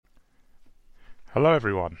Hello,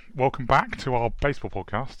 everyone. Welcome back to our baseball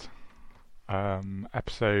podcast.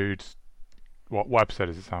 Episode. What episode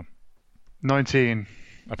is it, Sam? 19.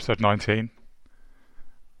 Episode 19.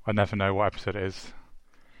 I never know what episode it is.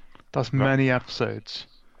 That's But, many episodes.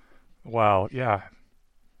 well, yeah.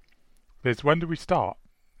 When did we start?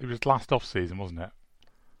 It was last off season, wasn't it?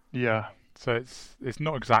 Yeah. So it's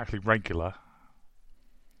not exactly regular,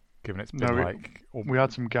 given it's been No, like. we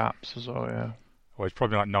had some gaps as well, yeah. Well, it's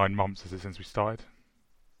probably like 9 months since we started,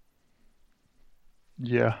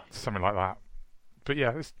 Yeah. something like that. But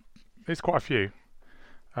yeah, it's quite a few.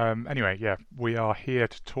 Anyway, yeah, we are here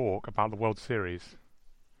to talk about the World Series.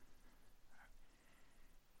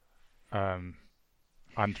 And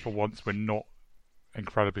for once, we're not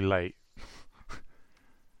incredibly late.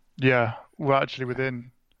 Yeah. We're actually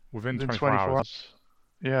within Within within 24 24 hours. hours.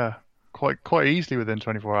 Yeah. Quite easily within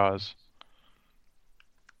 24 hours.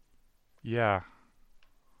 Yeah,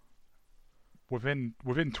 within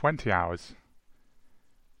 20 hours.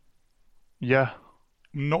 Yeah.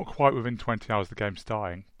 Not quite within 20 hours of the game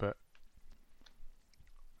starting, but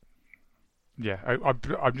yeah,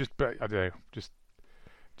 I'm just, I don't know, just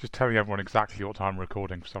telling everyone exactly what time we're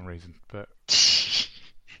recording for some reason. But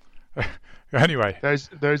anyway, There's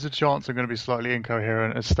a chance I'm going to be slightly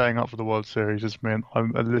incoherent as staying up for the World Series just mean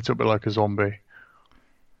I'm a little bit like a zombie.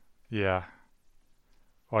 yeah.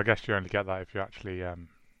 Well, I guess you only get that if you actually have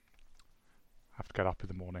to get up in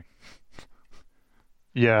the morning.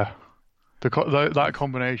 Yeah. That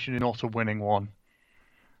combination is not a winning one.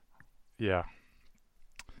 Yeah.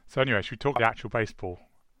 So anyway, should we talk the actual baseball?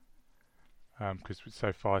 Because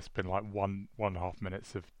so far it's been like one and a half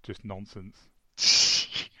minutes of just nonsense.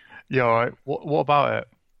 Yeah, all right. What about it?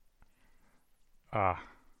 Ah,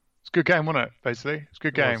 It's a good game, wasn't it? Basically, it's a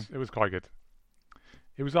good game. it was quite good.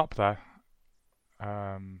 It was up there.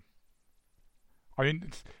 I mean,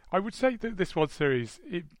 I would say that this World Series,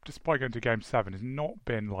 despite going to Game 7, has not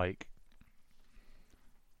been like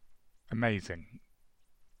amazing.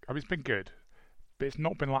 I mean, it's been good, but it's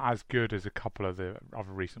not been like as good as a couple of the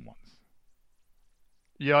other recent ones.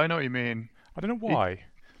 Yeah, I know what you mean. I don't know It, why,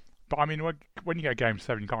 but I mean, when you get a Game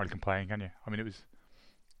 7, you can't really complain, can you? I mean,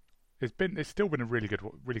 it's still been a really good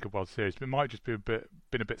World Series, but it might just be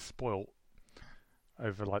been a bit spoilt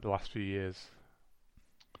over like the last few years.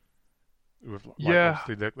 With like yeah,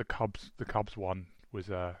 obviously the Cubs one was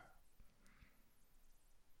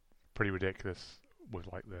pretty ridiculous with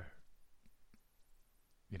like the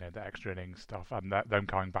extra innings stuff and them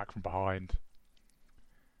coming back from behind.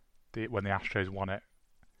 When the Astros won it,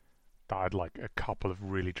 that had like a couple of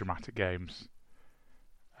really dramatic games.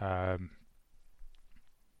 Um,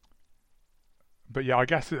 but yeah, I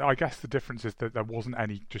guess the difference is that there wasn't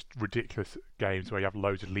any just ridiculous games where you have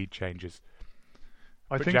loads of lead changes.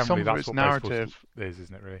 I But think some generally, of that's its what baseball narrative. is,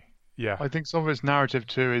 isn't it? Really? Yeah, I think some of its narrative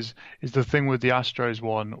too is the thing with the Astros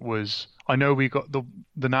one was I know we got the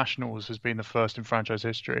Nationals has been the first in franchise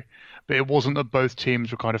history, but it wasn't that both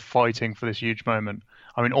teams were kind of fighting for this huge moment.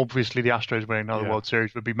 I mean, obviously the Astros winning another yeah, World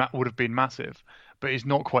Series would have been massive, but it's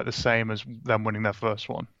not quite the same as them winning their first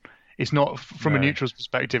one. It's not from a no, neutral's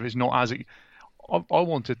perspective. It's not as I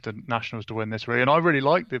wanted the Nationals to win this really, and I really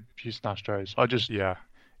like the Houston Astros. yeah.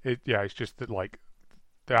 It's just that like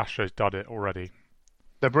the Astros done it already.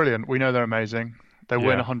 They're brilliant. We know they're amazing. They win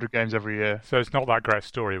Yeah. 100 games every year. So it's not that great a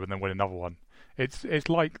story when they win another one. It's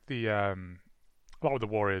like like with the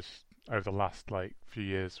Warriors over the last like few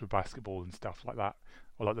years with basketball and stuff like that,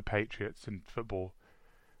 or like the Patriots in football.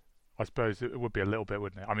 I suppose it would be a little bit,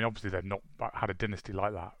 wouldn't it? I mean, obviously they've not had a dynasty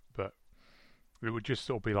like that, but it would just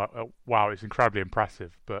sort of be like, oh, wow, it's incredibly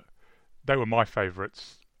impressive. But they were my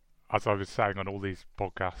favourites, as I was saying on all these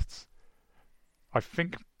podcasts. I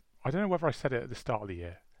think I don't know whether I said it at the start of the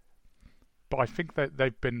year, but I think that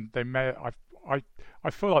I I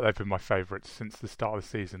feel like they've been my favourites since the start of the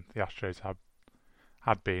season. The Astros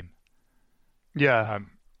had been, Yeah,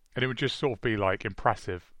 um, and it would just sort of be like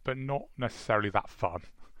impressive, but not necessarily that fun.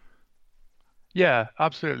 yeah,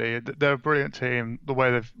 absolutely. They're a brilliant team. The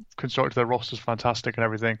way they've constructed their roster is fantastic and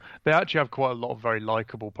everything. They actually have quite a lot of very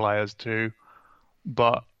likable players too.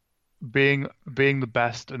 But being the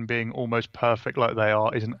best and being almost perfect like they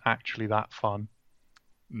are isn't actually that fun.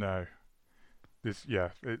 No,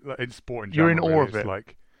 in sport in You're in general, awe really, of it's it.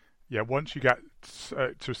 like once you get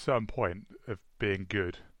to a certain point of being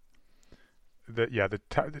good, that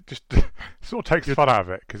it just sort of takes You're fun out of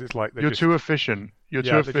it because it's like you're too efficient. You're too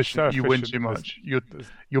they're just so efficient. You win too efficient. much. There's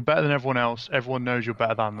You're better than everyone else. Everyone knows you're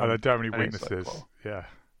better than and they them. don't have any And it's like, weaknesses. well,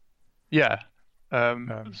 Yeah. yeah.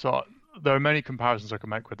 Um, So there are many comparisons I can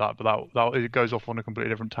make with that, but that it goes off on a completely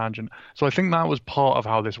different tangent. So I think that was part of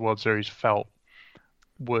how this World Series felt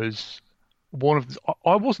was one of the,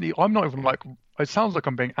 I wasn't. I'm not even like. It sounds like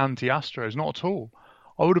I'm being anti-Astros. Not at all.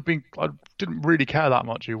 I would have been. I didn't really care that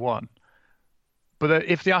much who won. But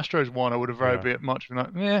if the Astros won, I would have very Yeah, bit much been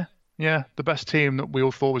like, yeah, yeah, the best team that we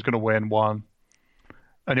all thought was going to win won,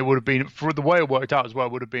 and it would have been for the way it worked out as well.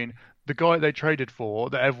 Would have been the guy they traded for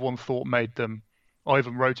that everyone thought made them. I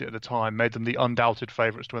even wrote it at the time, made them the undoubted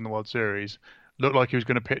favourites to win the World Series. Looked like he was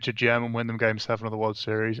going to pitch a gem and win them Game 7 of the World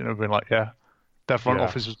Series, and it would have been like, yeah, their front yeah,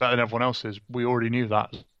 office was better than everyone else's. We already knew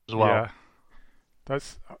that as well. yeah.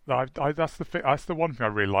 That's that's the thing. That's the one thing I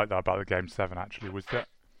really liked about the Game 7 actually was that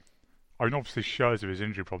I mean obviously Scherzer his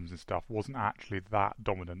injury problems and stuff wasn't actually that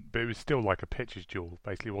dominant, but it was still like a pitcher's duel,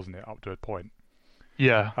 basically, wasn't it, up to a point?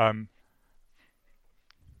 Yeah, Um,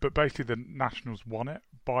 but basically the Nationals won it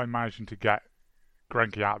by managing to get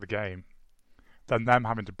Greinke out of the game, then them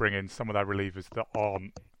having to bring in some of their relievers that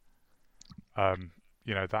aren't,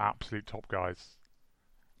 the absolute top guys.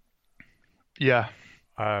 yeah,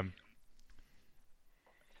 Um,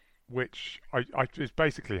 which is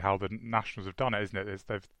basically how the Nationals have done it, isn't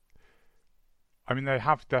it? I mean, they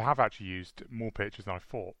have actually used more pitchers than I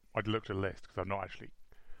thought. I'd looked at a list because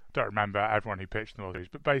don't remember everyone who pitched in the World Series,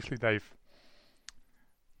 but basically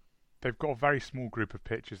they've got a very small group of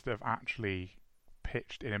pitchers that have actually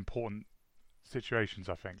pitched in important situations.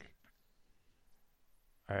 I think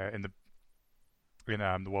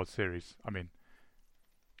in the World Series. I mean,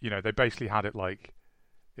 they basically had it like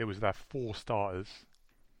it was their four starters.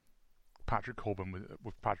 Patrick Corbin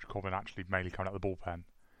with Patrick Corbin actually mainly coming out of the bullpen,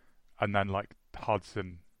 and then like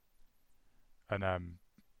Hudson and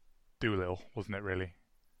Doolittle, wasn't it really?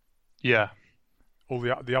 yeah, All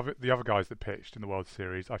the other guys that pitched in the World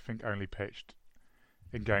Series, I think, only pitched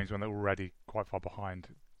in games when they were already quite far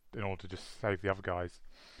behind in order to just save the other guys.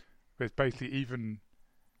 But it's basically even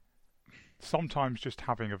sometimes just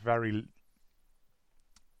having a very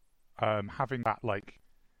having that like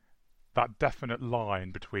that definite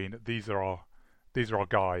line between these are our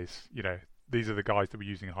guys, these are the guys that we're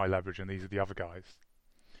using in high leverage, and these are the other guys.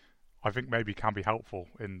 I think maybe can be helpful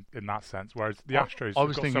in that sense. Whereas the Astros I have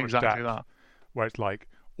was got so thinking much exactly depth, that. where it's like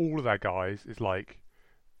all of their guys is like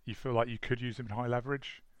you feel like you could use them in high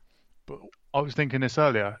leverage, but I was thinking this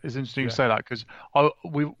earlier. It's interesting you yeah, say that because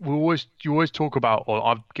you always talk about, or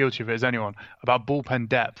I'm guilty of it as anyone, about bullpen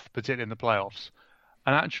depth, particularly in the playoffs.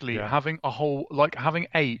 And actually yeah, having a whole, like having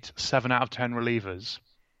 7 out of 10 relievers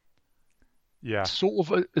yeah, sort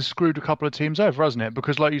of has screwed a couple of teams over, hasn't it?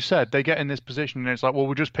 Because like you said, they get in this position and it's like, well,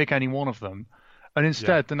 we'll just pick any one of them. And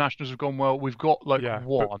yeah, instead the Nationals have gone, well, we've got like yeah.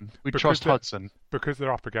 But one. We because trust they Hudson. because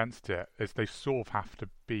they're up against it, is they sort of have to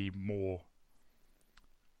be more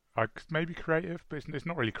maybe creative, but it's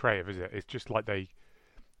not really creative, is it? It's just like they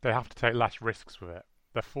have to take less risks with it.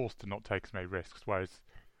 They're forced to not take as many risks, whereas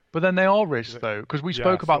But then they are risks though, because we yeah,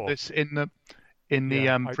 spoke about sort of. this in the Yeah,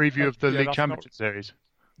 preview of the yeah, League Championship Series.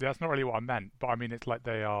 that's not really what I meant. But I mean, it's like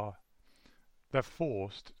they're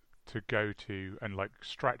forced to go to and like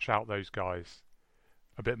stretch out those guys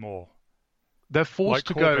a bit more. They're Like forced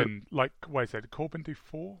to go. Corbin, wait a second, did Corbin do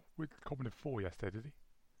four? Corbin did four yesterday, did he?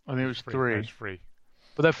 I think it Or was three? No, it's three. three.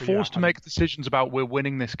 But they're But yeah, forced to I mean, make decisions about we're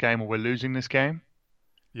winning this game or we're losing this game.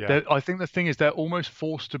 yeah, I think the thing is they're almost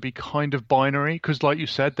forced to be kind of binary because, like you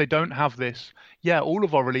said, they don't have this. Yeah, all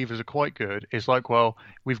of our relievers are quite good. It's like, well,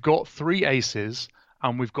 we've got three aces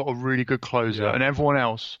and we've got a really good closer, yeah, and everyone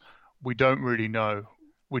else we don't really know.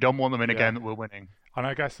 We don't want them in a yeah. game that we're winning. And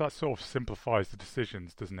I guess that sort of simplifies the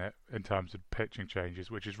decisions, doesn't it, in terms of pitching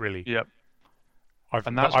changes, which is really Yep. And I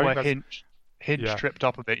that's think where that's Hinch yeah, tripped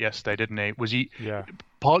up a bit yesterday, didn't he? Was he yeah,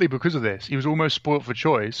 partly because of this? He was almost spoilt for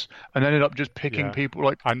choice and ended up just picking yeah. people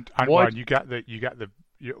like And why? well, you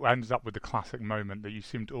ends up with the classic moment that you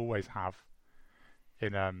seem to always have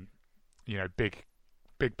in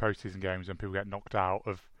big postseason games when people get knocked out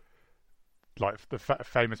of like the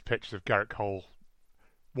famous pictures of Garrett Cole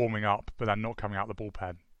warming up but then not coming out the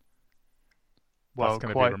bullpen. That's Well,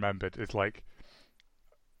 going to be quite. remembered. It's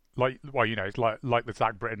it's like the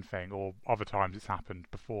Zach Britton thing, or other times it's happened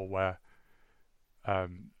before where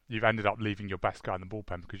you've ended up leaving your best guy in the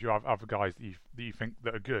bullpen because you have other guys that you think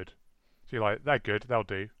that are good. So you're like, they're good, they'll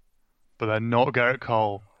do. But they're not Garrett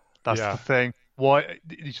Cole. That's the Yeah, thing. Why?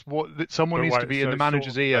 Someone but needs to wait, be so in the it's sort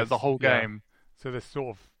manager's of ear the there's whole yeah. game. So there's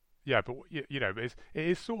sort of yeah, but but it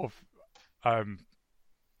is sort of.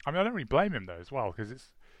 I mean, I don't really blame him though as well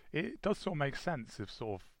because it does sort of make sense if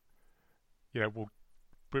sort of we'll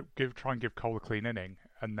try and give Cole a clean inning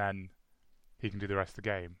and then he can do the rest of the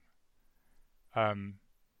game. Um,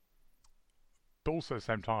 but also at the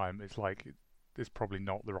same time, it's like it's probably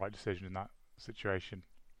not the right decision in that situation.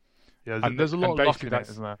 Yeah, And there's a lot of luck basically in it,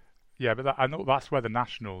 isn't there? yeah, but that's where the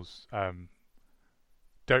Nationals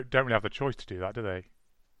don't really have the choice to do that, do they?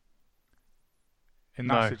 In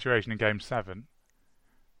that No. situation in Game 7,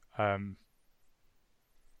 um,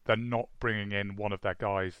 they're not bringing in one of their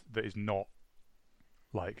guys that is not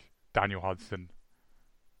like Daniel Hudson,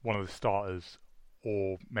 one of the starters,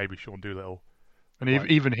 or maybe Sean Doolittle. And Like,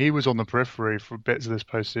 even he was on the periphery for bits of this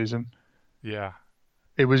postseason. yeah,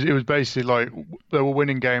 It was basically like they were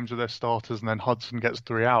winning games with their starters, and then Hudson gets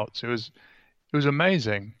 3 outs. It was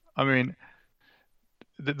amazing. I mean,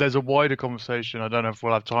 there's a wider conversation. I don't know if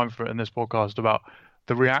we'll have time for it in this podcast about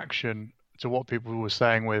the reaction to what people were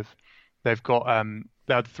saying with they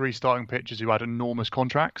had 3 starting pitchers who had enormous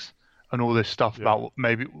contracts and all this stuff yeah, about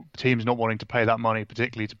maybe teams not wanting to pay that money,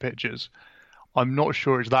 particularly to pitchers. I'm not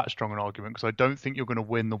sure it's that strong an argument because I don't think you're going to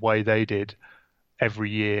win the way they did every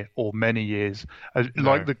year or many years.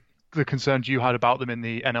 Like no, the concerns you had about them in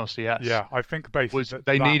the NLCS yeah. I think basically was that,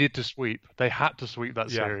 they that needed to sweep. They had to sweep that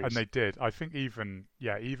yeah, and series. they did. I think even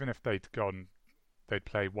if they'd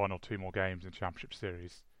play 1 or 2 more games in Championship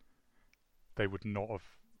Series, they would not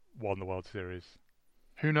have won the World Series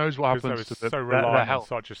Who knows what because they were happens to so their reliant on health?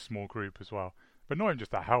 such a small group as well. But not even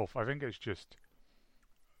just their health. I think it's just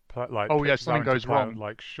like Oh yeah, pitchers something having to goes play on wrong.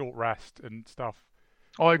 like short rest and stuff.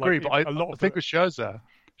 Oh, I Like agree, but I, a lot I of think the with Scherzer,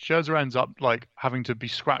 Scherzer ends up like having to be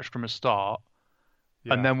scratched from a start,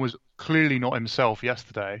 and yeah, then was clearly not himself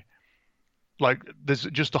yesterday. Like there's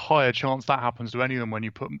just a higher chance that happens to any of them when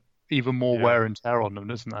you put even more yeah, wear and tear on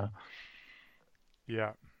them, isn't there?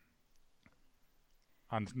 yeah,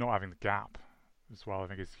 and not having the gap as well, I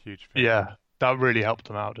think is a huge thing. Yeah, that really helped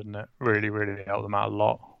them out, didn't it? Really, really helped them out a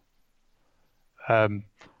lot. Um,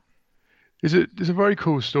 it's a very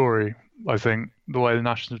cool story, I think, the way the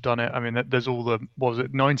Nationals have done it. I mean, there's all the, what was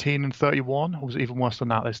it, 19 and 31? Or was it even worse than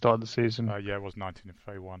that? They started the season. Yeah, it was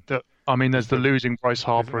 1931. I mean, Is there's the the losing Bryce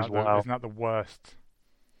isn't Harper as that well.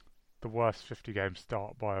 the worst 50 game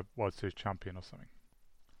start by a World Series champion or something?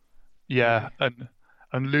 Yeah, Maybe.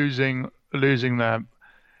 and losing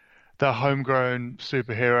their homegrown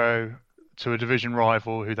superhero to a division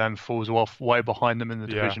rival who then falls off way behind them in the Yeah,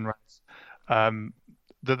 division race. Um,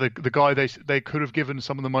 the guy they could have given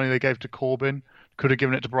some of the money they gave to Corbin, could have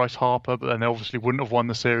given it to Bryce Harper, but then they obviously wouldn't have won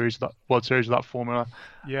the series, that World Series with that formula.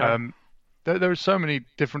 yeah, Um, there are so many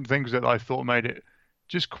different things that I thought made it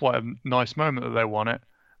just quite a nice moment that they won it.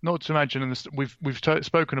 Not to mention, and this, we've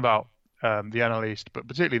spoken about the NL East, but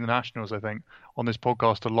particularly the Nationals, I think, on this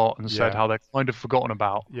podcast a lot, and said yeah, how they're kind of forgotten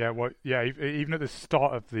about. yeah. Well, yeah. Even at the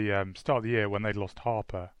start of the year when they lost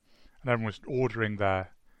Harper, and everyone was ordering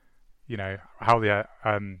how the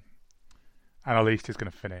NL East is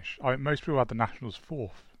going to finish. Most people had the Nationals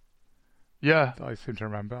fourth. Yeah, I seem to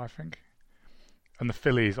remember. I think, and the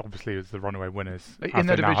Phillies obviously was the runaway winners in as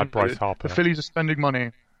their they now division, had Bryce the Harper. Phillies are spending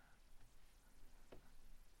money.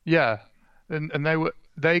 Yeah, and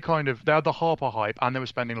they had the Harper hype, and they were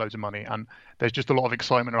spending loads of money, and there's just a lot of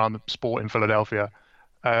excitement around the sport in Philadelphia.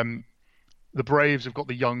 Um, the Braves have got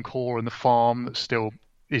the young core and the farm that still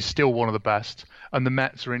one of the best, and the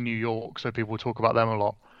Mets are in New York, so people talk about them a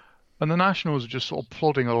lot. And the Nationals are just sort of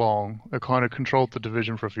plodding along. They kind of controlled the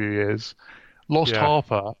division for a few years, lost Yeah,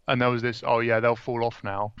 Harper, and there was this, oh yeah, they'll fall off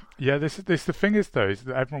now. yeah. This the thing is though is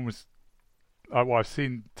that everyone was. Well, I've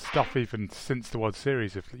seen stuff even since the World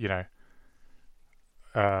Series of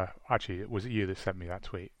actually, was it you that sent me that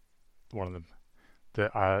tweet? One of them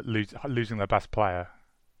that losing their best player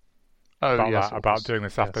Oh about yes, that it about was. doing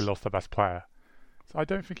this after they Yes, lost their best player. So I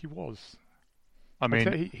don't think he was. I I'd mean,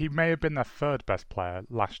 say he may have been their third best player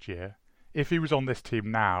last year. If he was on this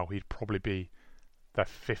team now, he'd probably be their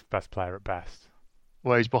fifth best player at best.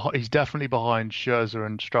 well, he's definitely behind Scherzer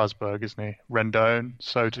and Strasburg, isn't he? Rendon,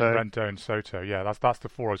 Soto. Rendon, Soto, yeah, that's the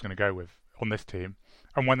four I was going to go with on this team.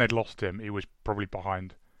 And when they'd lost him, he was probably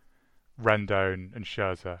behind Rendon and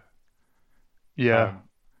Scherzer. Yeah, Um,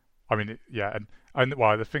 I mean, yeah, and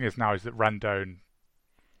well, the thing is now is that Rendon,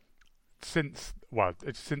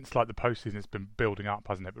 it's since like the postseason, it's been building up,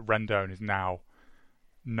 hasn't it? But Rendon is now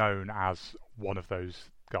known as one of those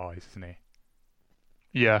guys, isn't he?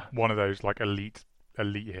 yeah. One of those like elite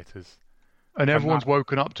hitters, And and everyone's that,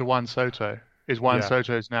 woken up to Juan Soto. Is Juan yeah,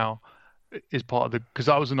 Soto is part of the, because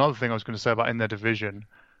that was another thing I was going to say about in their division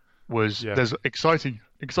was yeah, there's exciting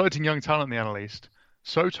young talent in the NL East.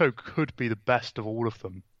 Soto could be the best of all of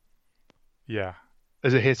them yeah,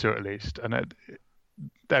 as a hitter at least, and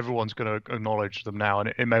everyone's going to acknowledge them now, and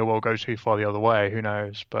it may well go too far the other way. Who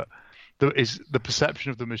knows? But the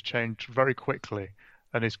perception of them has changed very quickly,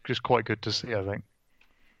 and it's just quite good to see, I think.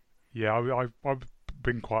 yeah. I've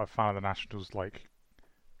been quite a fan of the Nationals, like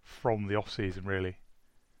from the off season, really,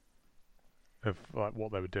 of like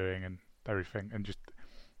what they were doing and everything, and just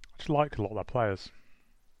I just like a lot of their players.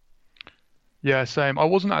 Yeah, same. I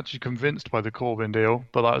wasn't actually convinced by the Corbyn deal,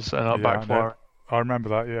 but that's ended up Yeah, no, backfiring. I remember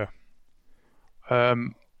that. Yeah,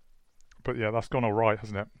 Um, but yeah, that's gone all right,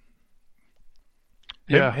 hasn't it?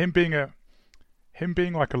 Him yeah, him being a him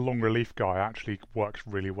being like a long relief guy actually works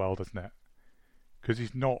really well, doesn't it? Because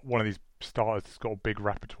he's not one of these starters that's got a big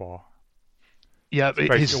repertoire. yeah. It's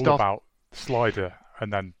His basically all stuff. about slider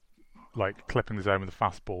and then like clipping the zone with a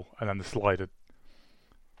fastball and then the slider,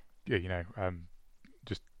 yeah,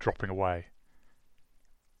 just dropping away.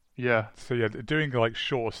 Yeah, So yeah, doing like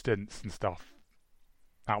shorter stints and stuff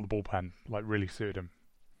out of the bullpen like really suited him.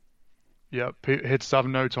 yeah. He'd just have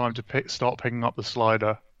no time to start picking up the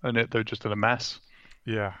slider, and they're just in a mess.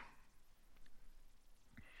 Yeah,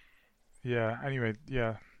 yeah. Anyway,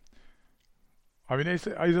 yeah. I mean, it's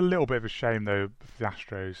a little bit of a shame though for the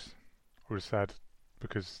Astros. I would have said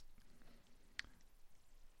because,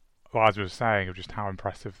 well, as we were saying, of just how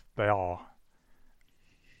impressive they are.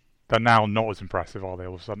 They're now not as impressive, are they?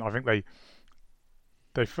 All of a sudden, I think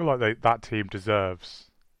they feel like that team deserves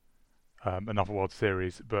another World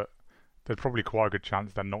Series, but there's probably quite a good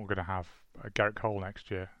chance they're not going to have Garrett Cole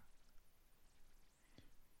next year.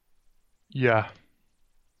 Yeah,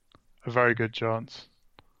 a very good chance.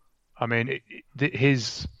 I mean,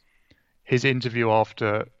 his interview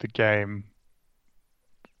after the game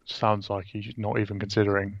sounds like he's not even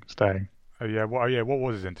considering staying. Oh yeah. What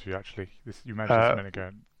was his interview actually? You mentioned this a Uh, minute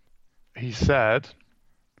ago. he said,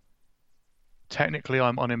 technically,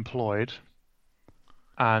 I'm unemployed,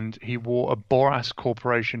 and he wore a Boras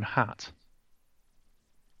Corporation hat.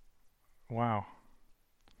 Wow.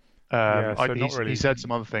 Yeah. So not He really. said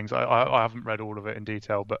some other things. I haven't read all of it in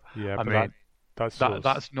detail, but Yeah, I but mean that's sort of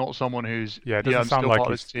that's not someone who's yeah. It yeah, doesn't I'm sound still like part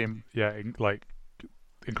of this he's team. like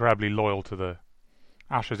incredibly loyal to the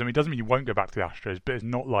Astros. I mean, it doesn't mean he won't go back to the Astros, but it's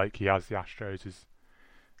not like he has the Astros as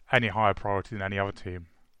any higher priority than any other team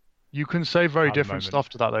You can say very at the different moment. stuff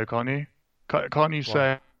to that though, can't you? Can't you Well,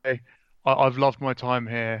 say I've loved my time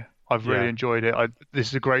here. I've really yeah, enjoyed it. This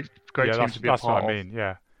is a great yeah. team That's to be a that's what I part of. mean.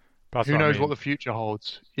 Yeah, that's Who what I knows what mean. the future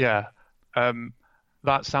holds? Yeah. Um,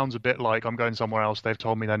 that sounds a bit like I'm going somewhere else. They've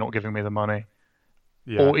told me they're not giving me the money.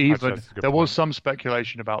 Yeah, Or actually, even that's a good there was point. some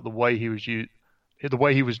speculation about the way he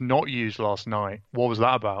was not used last night. What was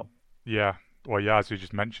that about? Yeah, well, yeah, as you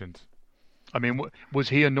just mentioned. I mean, was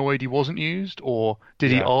he annoyed he wasn't used, or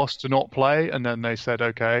did he Yeah, ask to not play and then they said,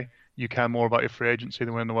 okay, you care more about your free agency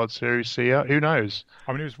than winning the World Series? See ya. Who knows?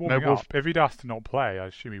 I mean, he was Maybe warming up. If he'd asked to not play, I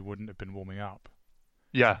assume he wouldn't have been warming up.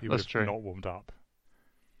 yeah, He would that's have true. not warmed up.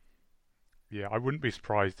 Yeah, I wouldn't be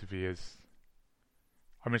surprised if he is.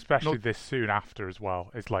 I mean, especially Not this soon after as well.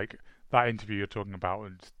 It's like that interview you're talking about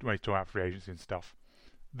when he's talking about free agency and stuff.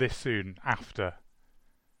 This soon after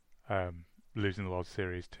losing the World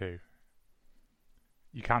Series too.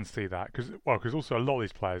 You can see that because also a lot of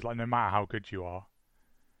these players, like no matter how good you are,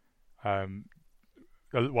 um,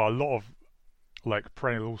 a lot of like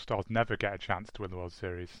perennial all stars never get a chance to win the World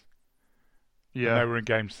Series, and they yeah, were in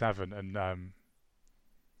Game 7, and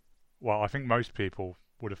well, I think most people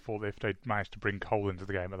would have thought that if they'd managed to bring Cole into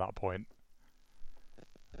the game at that point,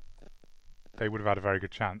 they would have had a very good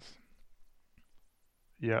chance.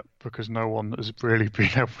 yeah, because no one has really been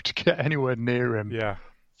able to get anywhere near him Yeah,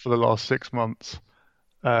 for the last 6 months.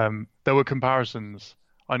 There were comparisons.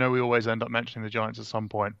 I know we always end up mentioning the Giants at some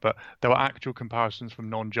point, but there were actual comparisons from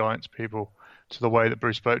non-Giants people to the way that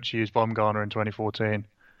Bruce Bochy used Bumgarner in 2014,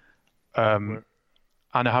 um, we're,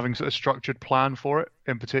 and having a structured plan for it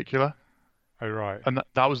in particular. oh right, And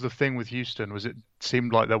that was the thing with Houston, was it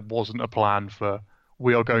seemed like there wasn't a plan for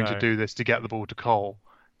we are going to no, do this to get the ball to Cole.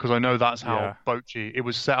 Because I know that's how yeah, Bochy, it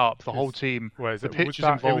was set up, the whole it's team, where is the it? Was pitchers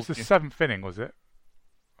that it was involved. the seventh inning? Was it?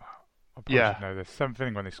 I probably should Yeah, know this. Seventh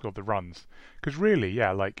inning when they scored the runs. Because really,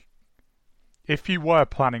 yeah, like if you were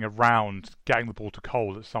planning around getting the ball to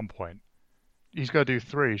Cole at some point, he's going to do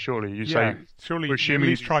three, surely. You yeah, say, surely we're you at assuming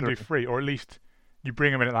he least do try and do three. three, or at least you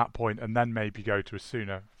bring him in at that point and then maybe go to a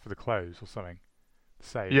sooner for the close or something to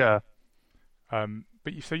save. Yeah,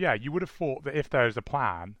 But so yeah, you would have thought that if there's a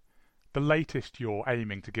plan, the latest you're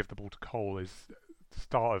aiming to give the ball to Cole is the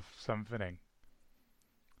start of seventh inning.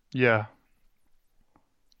 yeah.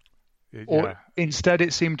 Or Yeah, instead,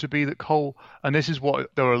 it seemed to be that Cole, and this is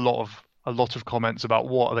what there were a lot of comments about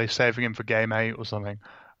what are they saving him for game 8 or something.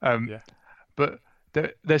 Um, yeah, but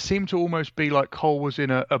there seemed to almost be like Cole was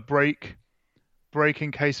in a break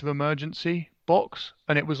in case of emergency box,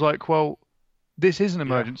 and it was like, well, this is an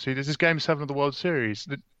yeah, emergency. This is Game 7 of the World Series.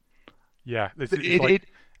 yeah. It's It, like it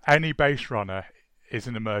any base runner is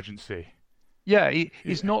an emergency. yeah, it's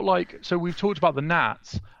Yeah, not like so. We've talked about the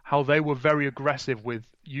Nats, how they were very aggressive with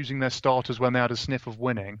using their starters when they had a sniff of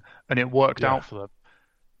winning, and it worked yeah, out for them.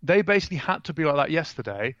 they basically had to be like that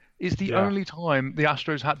yesterday. It's the Yeah, only time the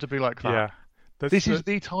Astros had to be like that. yeah. There's This the is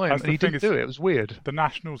the time, That's and the he thing didn't is do it. It was weird. the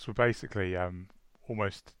Nationals were basically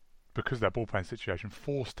almost because of their bullpen situation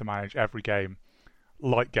forced to manage every game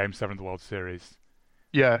like Game 7 of the World Series.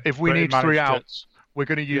 Yeah, if we But it need three managed to, outs, we're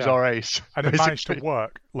going to use yeah, our ace, and it managed to basically.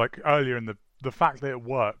 work like earlier in the fact that it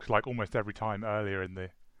worked like almost every time earlier in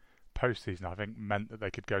the postseason, I think meant that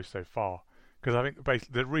they could go so far. Because I think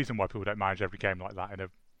the reason why people don't manage every game like that in a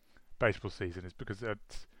baseball season is because I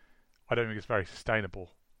don't think it's very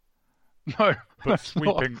sustainable. No, But that's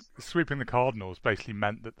not. sweeping the Cardinals basically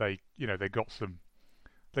meant that they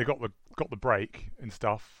got the break and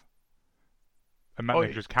stuff, and meant Oh, they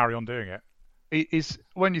could just carry on doing it. it's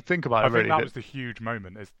when you think about I it, think really. that That was the huge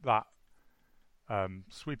moment is that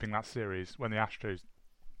sweeping that series when the Astros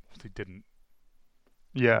obviously didn't.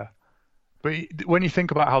 yeah, but when you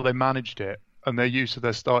think about how they managed it and their use of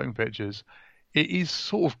their starting pitchers, it is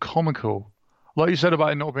sort of comical. Like you said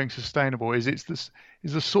about it not being sustainable, it's this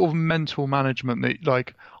is the sort of mental management that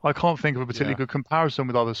like I can't think of a particularly Yeah, good comparison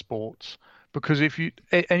with other sports because if you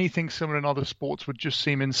anything similar in other sports would just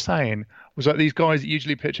seem insane. Was like these guys that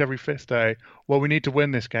usually pitch every fifth day. Well, we need to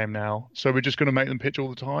win this game now, so we're just going to make them pitch all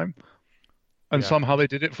the time. And yeah, somehow they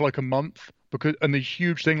did it for like a month because and the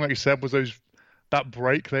huge thing, like you said, was those that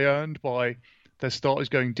break they earned by their starters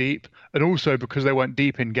going deep, and also because they went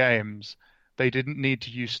deep in games, they didn't need to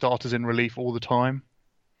use starters in relief all the time.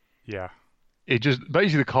 yeah, It just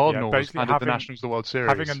basically the yeah. Cardinals Basically, handed the Nationals the World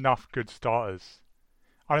having Series. enough good starters.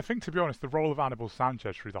 And I think, to be honest, the role of Anibal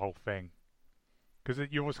Sanchez through the whole thing, because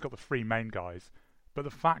you always got the three main guys, but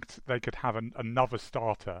the fact they could have another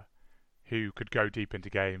starter who could go deep into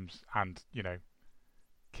games and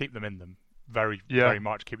keep them in them very Yeah, very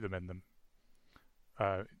much keep them in them.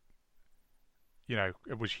 Uh,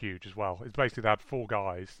 it was huge as well. It's basically they had four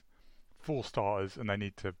guys, four starters, and they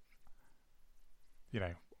need to you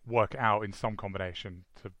know work it out in some combination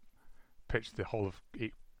to pitch the whole of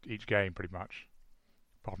each game pretty much.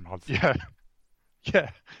 Apart from Hudson. yeah, yeah.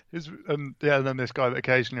 And then this guy that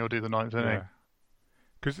occasionally will do the ninth inning. Yeah,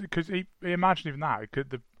 because imagine even that.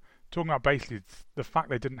 Talking about basically the fact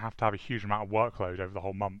they didn't have to have a huge amount of workload over the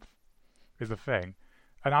whole month is the thing.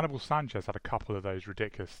 And Anibal Sanchez had a couple of those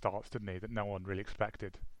ridiculous starts, didn't he? That no one really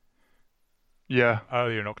expected Yeah,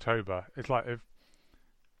 earlier in October. It's like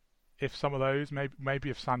if some of those maybe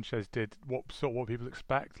if Sanchez did what people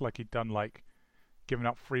expect, like he'd done like giving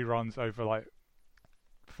up 3 runs over like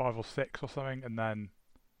 5 or 6 or something, and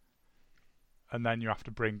then you have to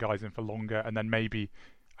bring guys in for longer, and then maybe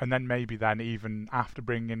then even after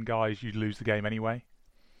bringing in guys, you'd lose the game anyway.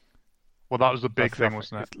 well, that was the That's big the thing, other,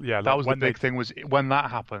 wasn't it? yeah, That like was the when they big thing was when that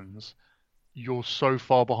happens, you're so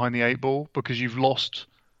far behind the eight ball because you've lost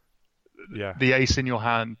yeah the ace in your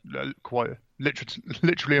hand, quite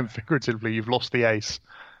literally and figuratively, you've lost the ace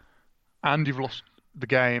and you've lost the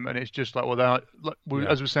game, and it's just like, well, yeah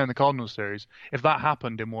as we were saying in the Cardinals series, if that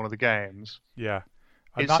happened in one of the games, yeah,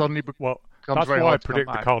 and it that suddenly well becomes that's very why I hard to come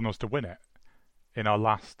predict the back. Cardinals to win it in our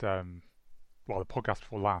last the podcast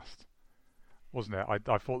before last, wasn't it?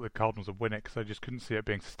 I thought the Cardinals would win it because I just couldn't see it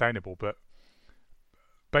being sustainable, but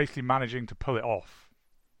basically managing to pull it off,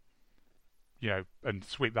 and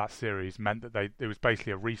sweep that series meant that it was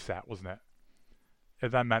basically a reset, wasn't it? It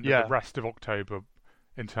then meant that the Yeah, rest of October,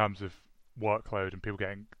 in terms of workload and people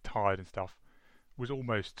getting tired and stuff, was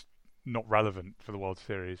almost not relevant for the World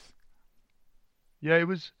Series. yeah, it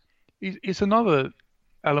was. It's another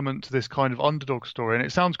element to this kind of underdog story, and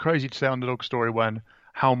it sounds crazy to say underdog story when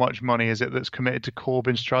how much money is it that's committed to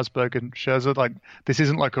Corbin, Strasburg, and Scherzer? Like this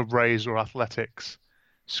isn't like a Rays or Athletics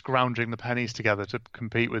scrounging the pennies together to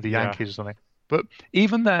compete with the Yeah, Yankees or something. But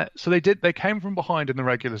even that, so they came from behind in the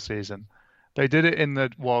regular season. They did it in the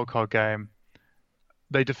wild card game.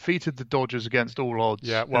 They defeated the Dodgers against all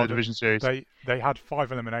yeah. odds in Well, the division series. they had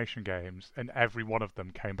 5 elimination games, and every one of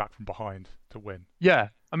them came back from behind to win. Yeah,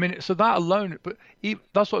 I mean, so that alone, but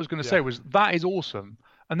that's what I was going to say Yeah, was that is awesome.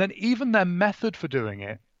 And then even their method for doing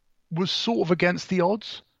it was sort of against the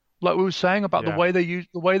odds. Like we were saying about yeah, the way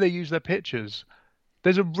they use their pitches.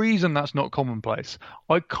 There's a reason that's not commonplace.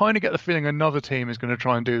 I kind of get the feeling another team is going to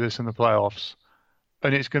try and do this in the playoffs,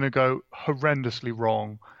 and it's going to go horrendously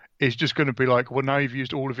wrong. It's just going to be like, well, now you've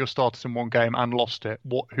used all of your starters in one game and lost it.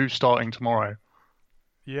 Who's starting tomorrow?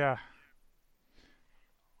 yeah.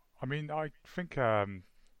 I mean, I think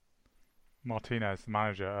Martinez, the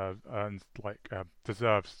manager, earns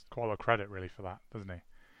deserves quite a lot of credit really for that, doesn't he?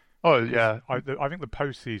 Oh Because yeah, I think the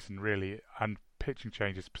postseason really and pitching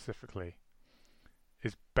changes specifically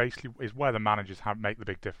is where the managers make the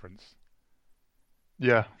big difference.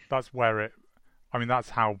 yeah, That's where I mean, that's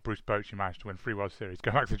how Bruce Bochy managed to win 3 World Series.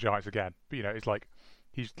 Go back to the Giants again, but it's like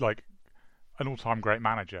he's like an all-time great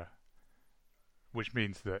manager, which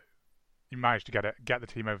means that he managed to get the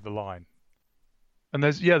team over the line. And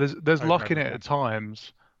there's Over and luck in over it again. at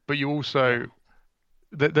times, but you Yeah, also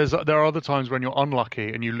there are other times when you're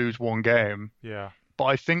unlucky and you lose one game. yeah, But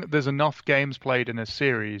I think there's enough games played in a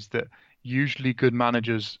series that usually good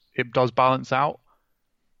managers it does balance out.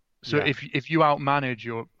 So yeah. if you outmanage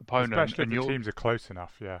your opponent Especially if and the you're teams are close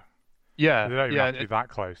enough. Yeah, yeah they don't even yeah have to be that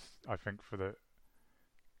close. I think for the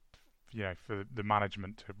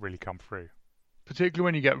management to really come through. particularly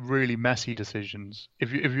when you get really messy decisions.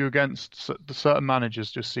 If you're against the certain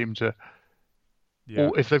managers just seem to Yeah,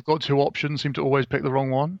 or if they've got two options seem to always pick the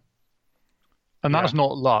wrong one. And yeah, that's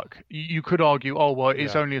not luck. You could argue, oh well,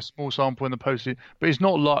 it's yeah, only a small sample in the postseason, but it's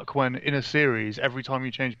not luck when in a series every time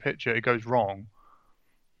you change pitcher it goes wrong.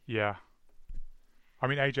 yeah. I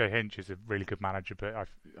mean, AJ Hinch is a really good manager, but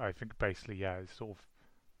I think basically, yeah, it's sort of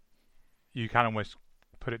you can almost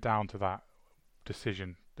put it down to that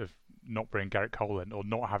decision of not bringing Garrett Cole in or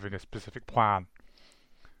not having a specific plan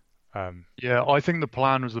Yeah, I think the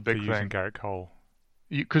plan was the for big using thing Garrett Cole.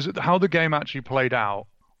 because how the game actually played out,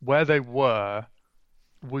 where they were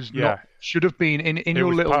was not Yeah, should have been in it your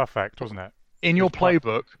was little perfect, wasn't it? in It your was perfect.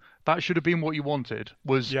 playbook. That should have been what you wanted.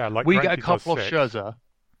 Was Yeah, like we get a Greinke does couple off 6. Scherzer?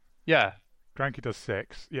 Yeah, Greinke does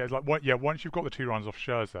 6. Yeah, it's like once you've got the 2 runs off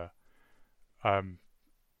Scherzer, um,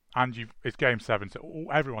 and it's game 7, so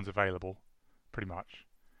everyone's available, pretty much.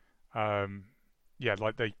 Um, yeah,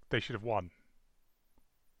 like they should have won.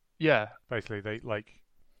 yeah, Basically, I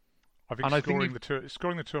think and I think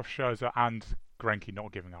scoring the two off Scherzer and Greinke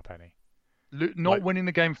not giving up any. not Like, winning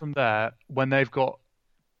the game from there when they've got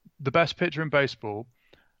the best pitcher in baseball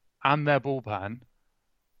and their bullpen.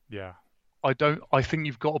 yeah, I think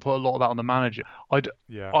you've got to put a lot of that on the manager.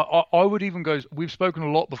 yeah, I would even go. We've spoken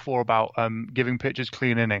a lot before about giving pitchers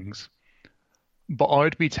clean innings, but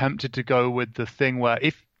I'd be tempted to go with the thing where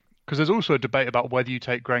because there's also a debate about whether you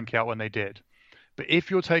take Greinke out when they did, but if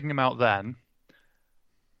you're taking him out then,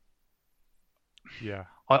 yeah,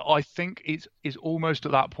 I think it's almost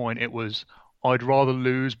at that point it was I'd rather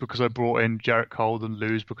lose because I brought in Jarrett Cole than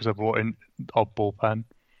lose because I brought in our bullpen.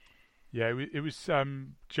 yeah. It was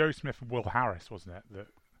Joe Smith and Will Harris, wasn't it?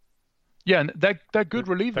 Yeah, and they're good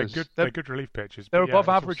They're relievers. good. They're good relief pitchers, They're but yeah, above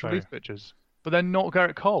it's average also relief pitchers, but they're not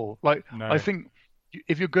Garrett Cole. Like I no. think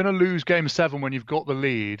if you're going to lose Game 7 when you've got the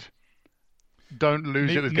lead, don't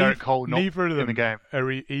lose it with Garrett Cole not Neither of in the them game. are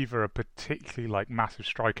either a particularly like massive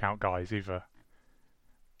strikeout guys either.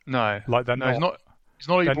 No, Like they're no, not. It's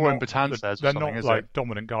not like They're you brought in not. Betances or They're something, not is it? like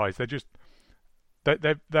dominant guys. They're just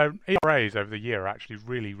their ERAs over the year are actually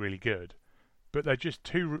really really good, but they're just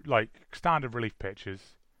two like standard relief pitchers.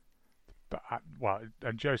 But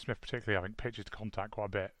and Joe Smith particularly, I think pitches to contact quite a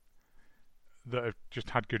bit that have just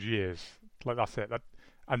had good years. Like that's it.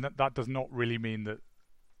 That does not really mean that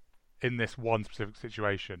in this one specific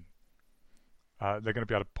situation they're going to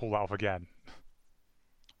be able to pull that off again.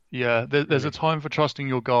 Yeah, there's a Really. time for trusting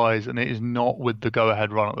your guys, and it is not with the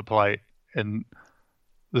go-ahead run at the plate in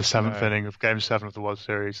the seventh No. inning of Game 7 of the World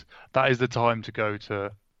Series. That is the time to go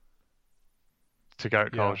to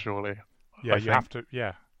Garrett Cole, Yeah. surely. Yeah. I You think. have to.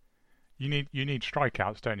 Yeah. You need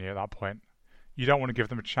strikeouts, don't you? At that point, you don't want to give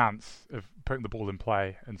them a chance of putting the ball in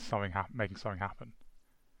play and making something happen.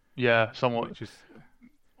 Yeah, somewhat, Which is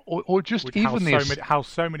or just which even the how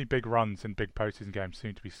so many big runs in big postseason games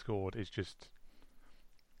seem to be scored is just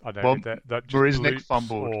I don't well, know that just Marisnik bloops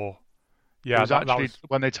fumbled. or It yeah was that actually was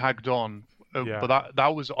when they tagged on, yeah but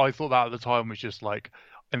that was I thought that at the time was just like.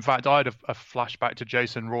 In fact, I had a flashback to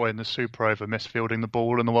Jason Roy in the Super Over misfielding the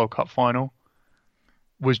ball in the World Cup final.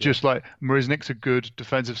 Was yeah just like Marisnik's a good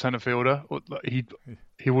defensive center fielder.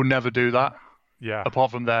 He will never do that yeah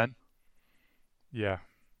apart from then. yeah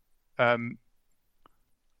Um,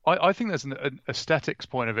 I think there's an aesthetics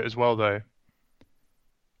point of it as well, though.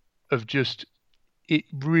 Of just it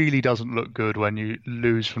really doesn't look good when you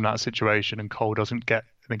lose from that situation and Cole doesn't get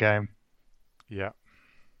in the game. yeah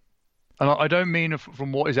And I don't mean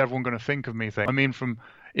from what is everyone going to think of me. I mean from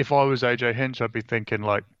if I was AJ Hinch, I'd be thinking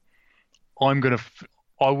like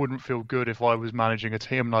I wouldn't feel good if I was managing a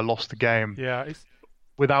team and I lost the game yeah.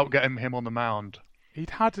 without getting him on the mound.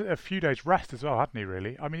 He'd had a few days rest as well, hadn't he?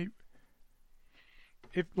 Really? I mean,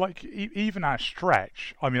 if like even at a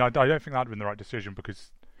stretch, I mean, I don't think that'd been the right decision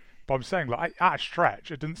because. But I'm saying like at a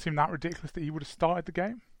stretch, it didn't seem that ridiculous that he would have started the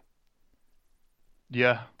game.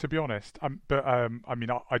 Yeah, To be honest, I mean,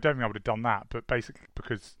 I don't think I would have done that. But basically,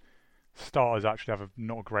 because starters actually have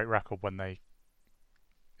not a great record when they,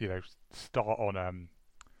 start on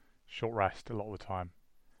short rest a lot of the time.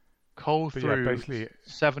 Cole But yeah, threw basically,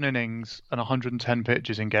 7 innings and 110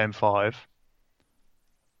 pitches in Game 5,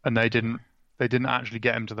 and they didn't actually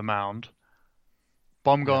get him to the mound.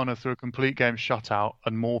 yeah, Bumgarner threw a complete game shutout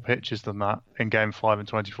and more pitches than that in Game 5 in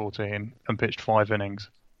 2014 and pitched 5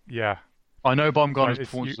 innings. yeah. I know So Bumgarner's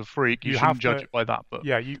it's performance is a freak. You you shouldn't have judge to, it by that, but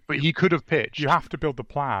yeah, but he could have you pitched. have to build the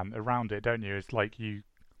plan around it, don't you? It's like you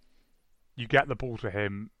get the ball to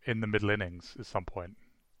him in the middle innings at some point,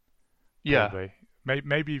 Yeah, probably.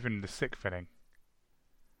 Maybe even the sixth inning.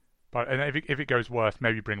 But and if it goes worse,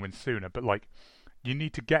 maybe bring him in sooner. But like, you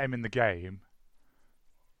need to get him in the game,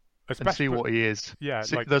 and see especially. what he is. Yeah,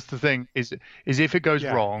 See, like that's the thing. Is if it goes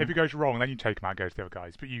yeah. If wrong, it goes wrong, then you take him out, and go to the other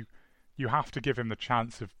guys. But you have to give him the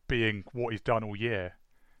chance of being what he's done all year,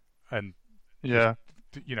 and just yeah.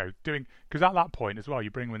 doing because at that point as well,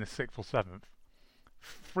 you bring him in the sixth or seventh.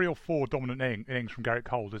 3 or 4 dominant innings from Garrett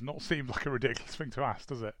Cole does not seem like a ridiculous thing to ask,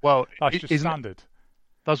 does it? Well, That's just isn't standard.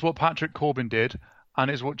 that's what Patrick Corbin did,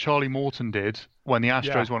 and it's what Charlie Morton did when the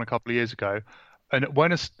Yeah, Astros won a couple of years ago. And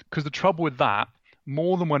because the trouble with that,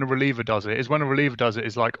 more than when a reliever does it, is when a reliever does it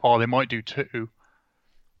is like, oh, they might do two.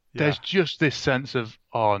 yeah, There's just this sense of,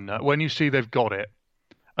 oh no, when you see they've got it.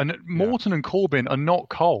 And yeah, Morton and Corbin are not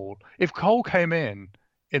Cole. If Cole came in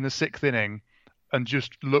the sixth inning and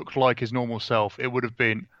just looked like his normal self, it would have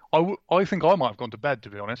been. I think I might have gone to bed, to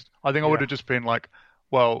be honest. I think I would yeah, have just been like,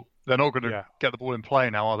 well, they're not going to yeah. get the ball in play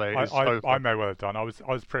now, are they? It's I over. may well have done. I was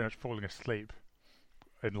pretty much falling asleep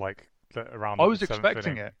in like around I like was the seventh expecting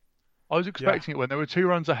inning. it. I was Yeah, expecting it when there were 2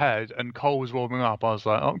 runs ahead and Cole was warming up. I was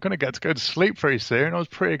like, I'm going to get to go to sleep pretty soon. I was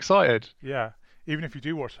pretty excited. yeah. Even if you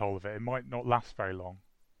do watch the whole of it, it might not last very long.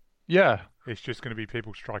 Yeah. It's just going to be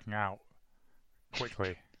people striking out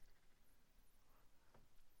quickly.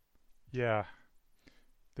 Yeah,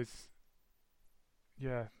 this.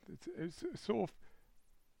 Yeah, it's sort of.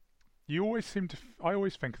 You always seem to. I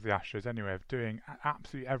always think of the Astros anyway of doing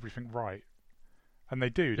absolutely everything right, and they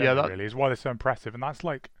do, Yeah, don't they? that Really, is why they're so impressive, and that's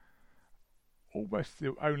like almost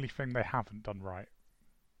the only thing they haven't done right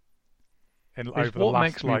in is over the what last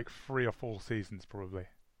makes me. like 3 or 4 seasons, probably.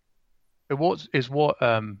 What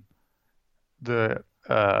the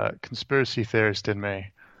conspiracy theorist in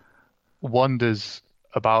me wonders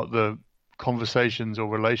about the conversations or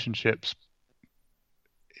relationships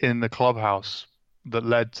in the clubhouse that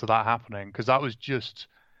led to that happening, because that was just,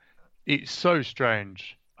 it's so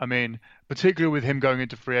strange. I mean, particularly with him going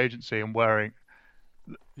into free agency and wearing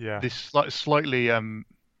Yeah, this slightly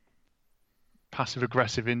passive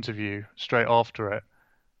aggressive interview straight after it.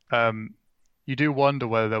 Um, you do wonder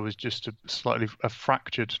whether there was just a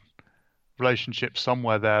fractured relationship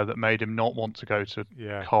somewhere there that made him not want to go to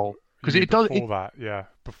yeah. Cole, You because mean it does. before that? Yeah,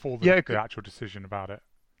 before Yeah, the actual decision about it.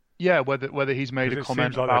 yeah. Whether he's made Because a it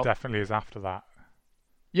comment seems like there about. definitely is after that.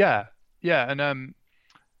 Yeah, yeah, and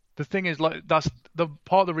the thing is, like, that's the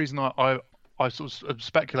part of the reason I sort of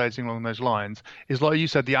speculating along those lines is, like you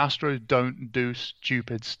said, the Astros don't do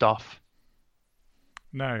stupid stuff.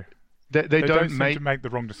 No, They they don't don't seem make. to make the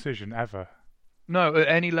wrong decision ever. No, at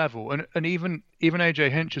any level, and even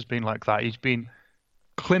AJ Hinch has been like that. He's been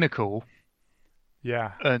clinical,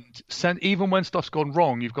 Yeah, and even when stuff's gone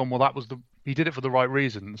wrong, you've gone, well, he did it for the right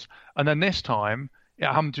reasons. And then this time, it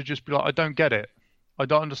happened to just be like, I don't get it. I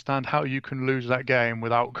don't understand how you can lose that game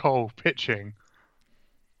without Cole pitching.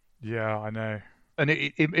 yeah, I know. And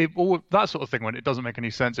it all that sort of thing, when it doesn't make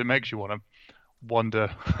any sense, it makes you want to wonder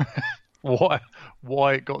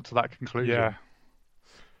why it got to that Yeah, conclusion.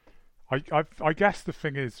 I guess the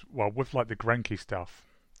thing is, well, with like the Greinke stuff,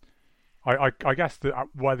 I guess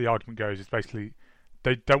where the argument goes is basically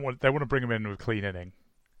they want to bring him in with a clean inning,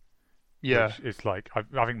 Yeah, which is like I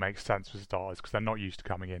think makes sense for starters because they're not used to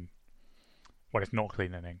coming in when it's not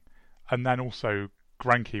clean inning, and then also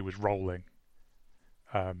Greinke was rolling,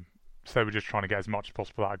 so they were just trying to get as much as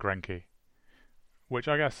possible out of Greinke, which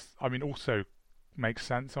I guess I mean also makes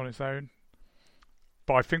sense on its own.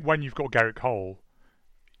 But I think when you've got Garrett Cole,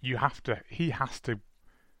 he has to,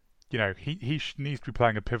 needs to be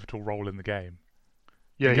playing a pivotal role in the game.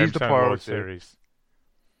 yeah, In he's Game the 7 of the World priority. Series.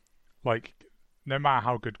 Like, no matter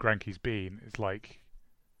how good Greinke's been, it's like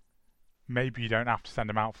maybe you don't have to send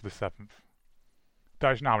him out for the seventh.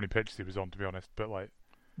 Don't know how many pitches he was on, to be honest, but like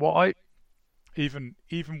What I even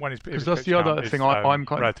when if Because his that's pitch the other count is thing I'm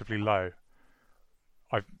kind of. relatively low,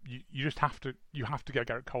 you just have to get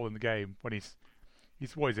Garrett Cole in the game when he's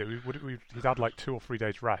what is it? He's had like 2 or 3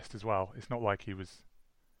 days rest as well. It's not like he was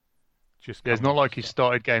just Yeah, it's coming not off like the he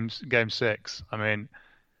start. started game 6. I mean,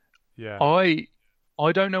 Yeah, I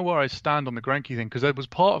I don't know where I stand on the Greinke thing, because there was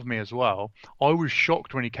part of me as well. I was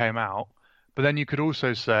shocked when he came out, but then you could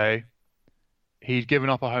also say he'd given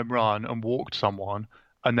up a home run and walked someone,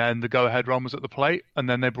 and then the go-ahead run was at the plate, and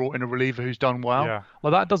then they brought in a reliever who's done well. Yeah.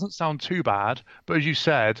 Like that doesn't sound too bad, but as you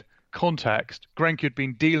said, context, Greinke had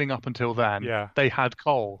been dealing up until then. Yeah. They had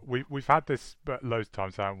Cole. We've had this but loads of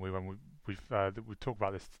times, haven't we? When we talk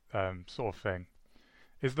about this sort of thing,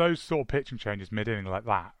 is those sort of pitching changes mid-inning like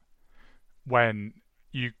that, when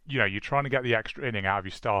you're trying to get the extra inning out of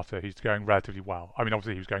your starter who's going relatively well. I mean,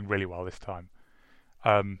 obviously he was going really well this time,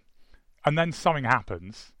 and then something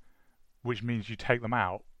happens, which means you take them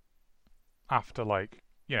out after A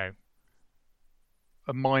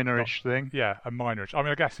minor-ish thing. yeah, a minorish. I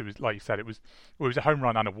mean, I guess it was like you said, it was a home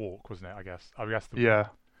run and a walk, wasn't it? I guess. Yeah.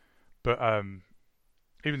 But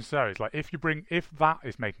even so, it's like if that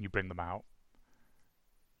is making you bring them out,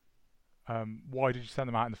 why did you send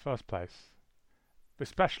them out in the first place?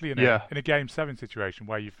 Especially in a Game 7 situation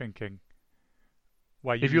where you're thinking,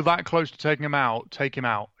 if you're that close to taking him out, take him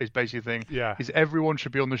out. Is basically the thing. Yeah. Is everyone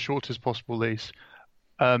should be on the shortest possible leash.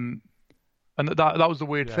 And that was the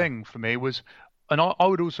weird thing for me was, and I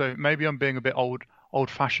would also, maybe I'm being a bit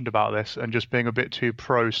old-fashioned about this and just being a bit too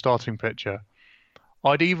pro starting pitcher.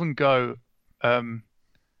 I'd even go to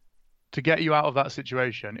get you out of that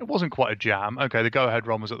situation. It wasn't quite a jam. Okay, the go-ahead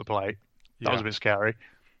run was at the plate. That was a bit scary.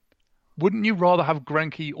 Wouldn't you rather have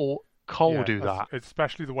Greinke or Cole do that?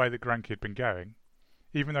 Especially the way that Greinke had been going.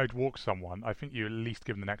 Even though he'd walked someone, I think you at least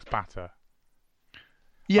give him the next batter.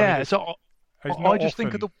 Yeah, I mean, so I just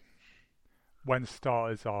think of the... When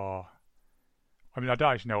starters are... I mean, I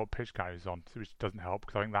don't actually know what pitch count he's on, which doesn't help,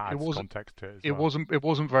 because I think that adds context to it as well. It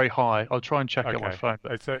wasn't very high. I'll try and check it on my phone.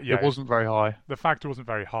 But it wasn't very high. The fact it wasn't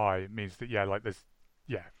very high means that,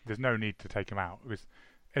 there's no need to take him out. Because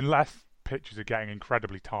unless pitchers are getting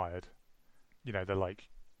incredibly tired, they're like...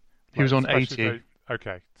 He was on 80.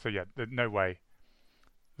 Okay, so there's no way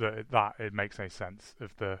that it makes any sense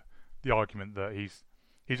of the argument that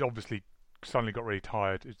he's obviously suddenly got really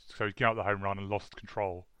tired, so he's getting out the home run and lost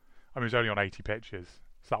control. I mean, he was only on 80 pitches,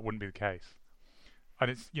 so that wouldn't be the case. And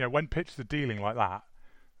it's, when pitchers are dealing like that,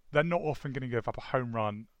 they're not often going to give up a home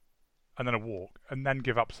run and then a walk and then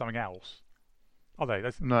give up something else, are they?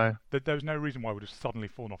 No. There's no reason why he would have suddenly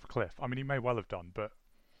fallen off a cliff. I mean, he may well have done, but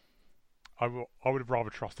I would have rather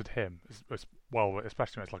trusted him as well,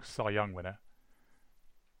 especially when it's like a Cy Young winner.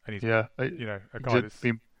 And he's, a guy that's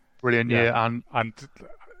been brilliant year and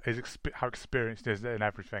how experienced he is in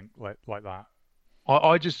everything like that.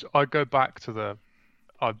 I go back to the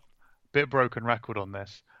bit broken record on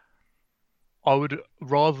this. I would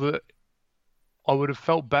have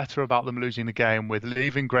felt better about them losing the game with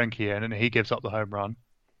leaving Greinke in and he gives up the home run.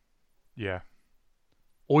 Yeah.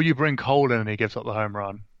 Or you bring Cole in and he gives up the home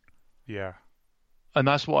run. Yeah. And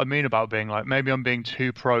that's what I mean about being like, maybe I'm being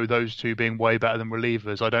too pro those two being way better than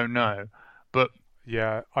relievers. I don't know. But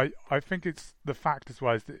yeah, I think it's the fact as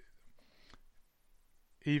well as that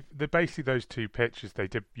basically those two pitchers they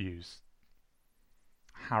did use,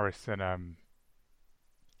 Harris and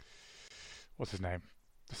what's his name,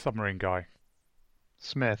 the submarine guy,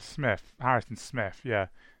 Smith, Harrison Smith. Yeah,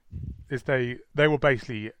 is they were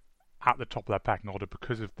basically at the top of their pecking order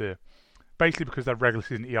because their regular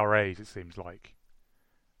season ERAs. It seems like,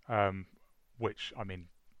 which I mean,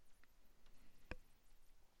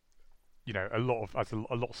 a lot of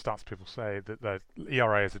stats people say that the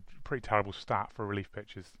ERA is a pretty terrible stat for relief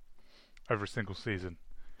pitchers over a single season.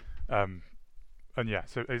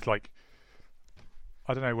 So it's like,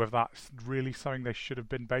 I don't know whether that's really something they should have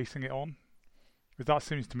been basing it on. Because that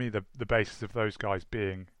seems to me the basis of those guys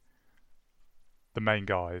being the main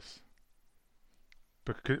guys.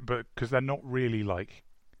 Because they're not really like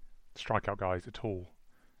strikeout guys at all,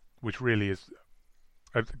 which really is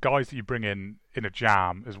guys that you bring in a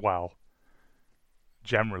jam as well.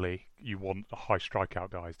 Generally, you want the high strikeout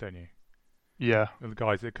guys, don't you? Yeah. The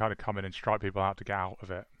guys that kind of come in and strike people out to get out of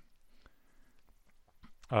it.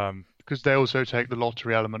 Because they also take the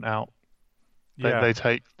lottery element out. They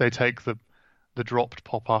take the dropped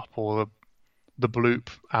pop up or the bloop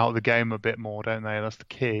out of the game a bit more, don't they? That's the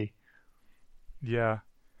key. Yeah,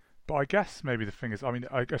 but I guess maybe the thing is, I mean,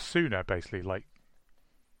 a sooner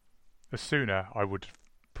I would have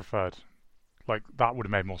preferred. Like that would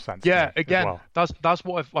have made more sense. Yeah, again, well. that's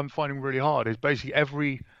what I'm finding really hard. Is basically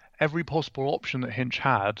every possible option that Hinch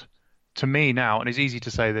had to me now, and it's easy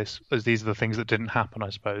to say this as these are the things that didn't happen, I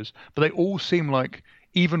suppose. But they all seem like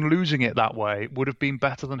even losing it that way would have been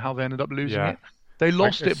better than how they ended up losing it. They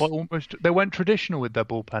lost it by almost. They went traditional with their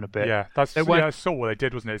bullpen a bit. Yeah, I saw what they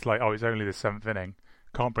did, wasn't it? It's like, it's only the 7th inning.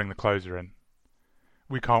 Can't bring the closer in.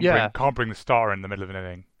 We can't bring the starter in the middle of an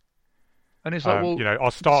inning. And it's like,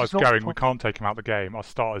 our starter's going. We can't take him out of the game. Our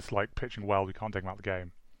starter's like pitching well. We can't take him out of the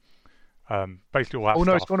game. Basically all that Oh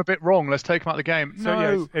no, it's stuff. gone a bit wrong. Let's take him out of the game. So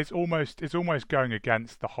yeah, No. it's almost going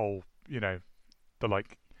against the whole, the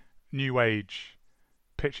like new age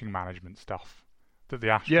pitching management stuff that the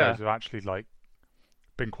Astros Yeah. have actually like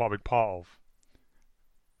been quite a big part of.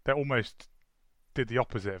 They almost did the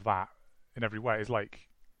opposite of that in every way. It's like,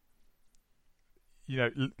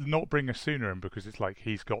 not bring a Sooner in because it's like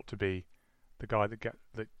he's got to be the guy that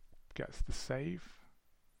gets the save.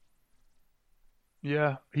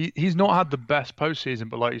 Yeah. He's not had the best postseason,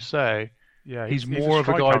 but like you say, Yeah, he's he's more a of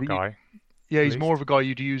a strikeout guy. at He's more least, of a guy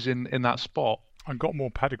you'd use in that spot. and got more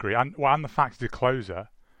pedigree, and the fact he's a closer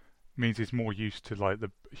means he's more used to like the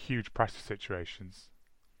huge pressure situations.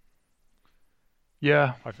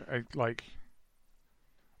 Yeah. Like,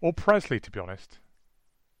 or Presley, to be honest,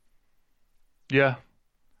 Yeah.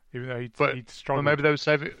 even though he'd But struggled. maybe they were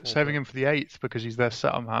before, saving him for the eighth because he's their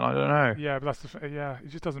setup man. I don't know. Yeah, but yeah, it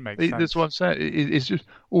just doesn't make That's sense. what I'm saying. It's just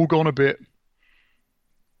all gone a bit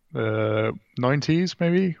 90s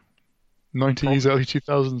maybe. 90s, early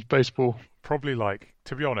 2000s baseball. Probably like,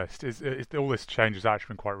 to be honest, is all this change has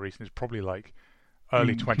actually been quite recent. It's probably like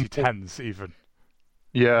early 2010s even.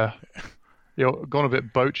 Yeah. Gone a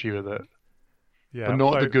bit Bochy with it. Yeah, But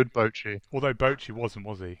not the good Bochy. Although Bochy wasn't,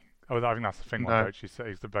 was he? Oh, I think that's the thing. Why No. Bochy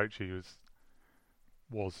says the Bochy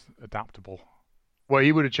was adaptable. Well,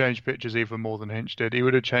 he would have changed pitches even more than Hinch did. He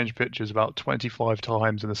would have changed pitches about 25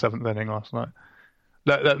 times in the seventh inning last night.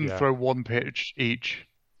 Let them Yeah. throw one pitch each.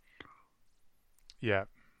 Yeah.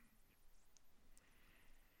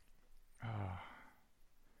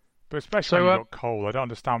 But especially So, when you've got Cole, I don't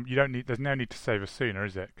understand. There's no need to save a Sooner,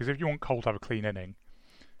 is it? Because if you want Cole to have a clean inning,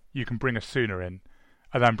 you can bring a Sooner in,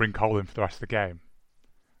 and then bring Cole in for the rest of the game.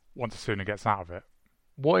 Once a Sooner gets out of it.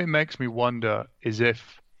 What it makes me wonder is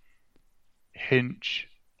if Hinch,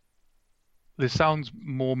 this sounds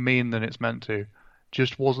more mean than it's meant to,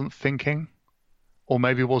 just wasn't thinking, or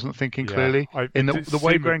maybe wasn't thinking Yeah. clearly. In It the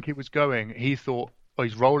way seemed- Greinke was going, he thought, "Oh,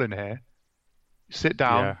 he's rolling here. Sit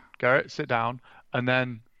down, Yeah. Garrett. Sit down." And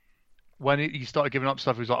then when he started giving up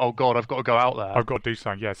stuff, he was like, "Oh God, I've got to go out there." I've got to do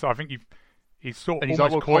something. Yeah. So I think he's sort of And he's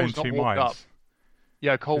like, almost "Well, caught in Cole's not two warmed minds.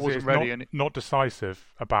 Yeah, Cole 'Cause wasn't it's ready, not, and not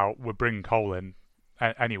decisive about we're bringing Cole in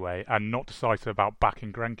anyway, and not decisive about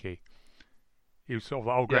backing Greinke. He was sort of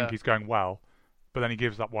like, oh, Yeah. Greinke's going well, but then he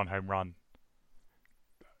gives up one home run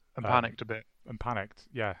and panicked a bit. and panicked.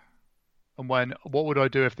 Yeah. And what would I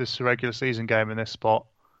do if this is a regular season game in this spot?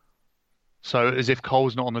 So as if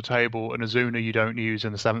Cole's not on the table and Azuna you don't use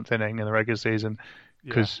in the seventh inning in the regular season,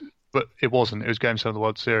 Yeah. but it wasn't. It was Game 7 of the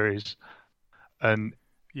World Series, and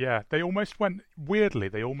Yeah, they almost went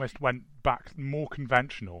back more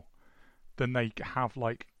conventional than they have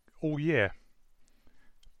like all year,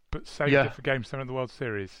 but saved Yeah. it for Game 7 of the World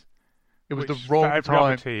Series. it was which the for wrong every other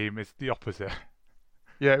time. team is the opposite.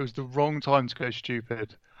 Yeah, it was the wrong time to go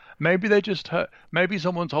stupid. Maybe they just maybe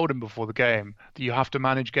someone told him before the game that you have to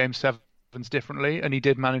manage Game 7s differently, and he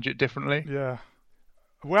did manage it differently. Yeah,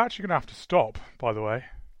 we're actually going to have to stop, by the way.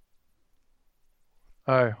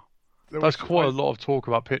 Oh, There that's was- quite a lot of talk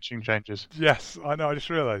about pitching changes. Yes, I know. I just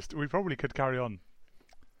realised we probably could carry on.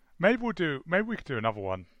 Maybe we could do another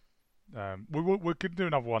one. We could do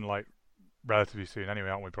another one like relatively soon. Anyway,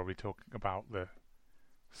 aren't we? Probably talking about the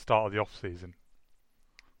start of the off season.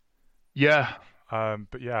 Yeah,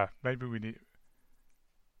 But yeah, maybe we need.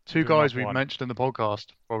 two do guys another we've one. mentioned in the podcast,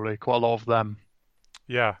 probably quite a lot of them.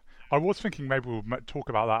 Yeah, I was thinking maybe we'll talk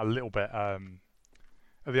about that a little bit at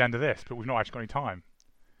the end of this, but we've not actually got any time.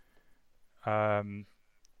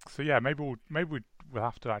 So yeah, maybe we'll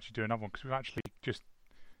have to actually do another one because we've actually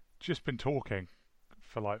just been talking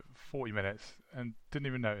for like 40 minutes and didn't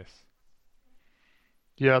even notice.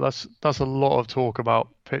 Yeah, that's a lot of talk about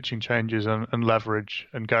pitching changes and leverage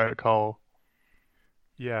and Garrett Cole.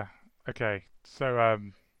 Yeah. Okay. So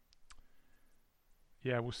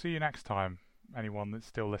yeah, we'll see you next time. Anyone that's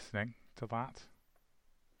still listening to that.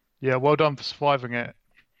 Yeah, well done for surviving it.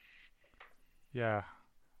 Yeah.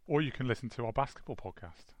 Or you can listen to our basketball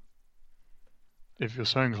podcast, If you're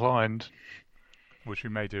so inclined. which we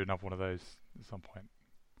may do another one of those at some point.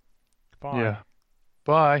 Goodbye. Yeah.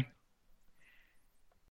 Bye.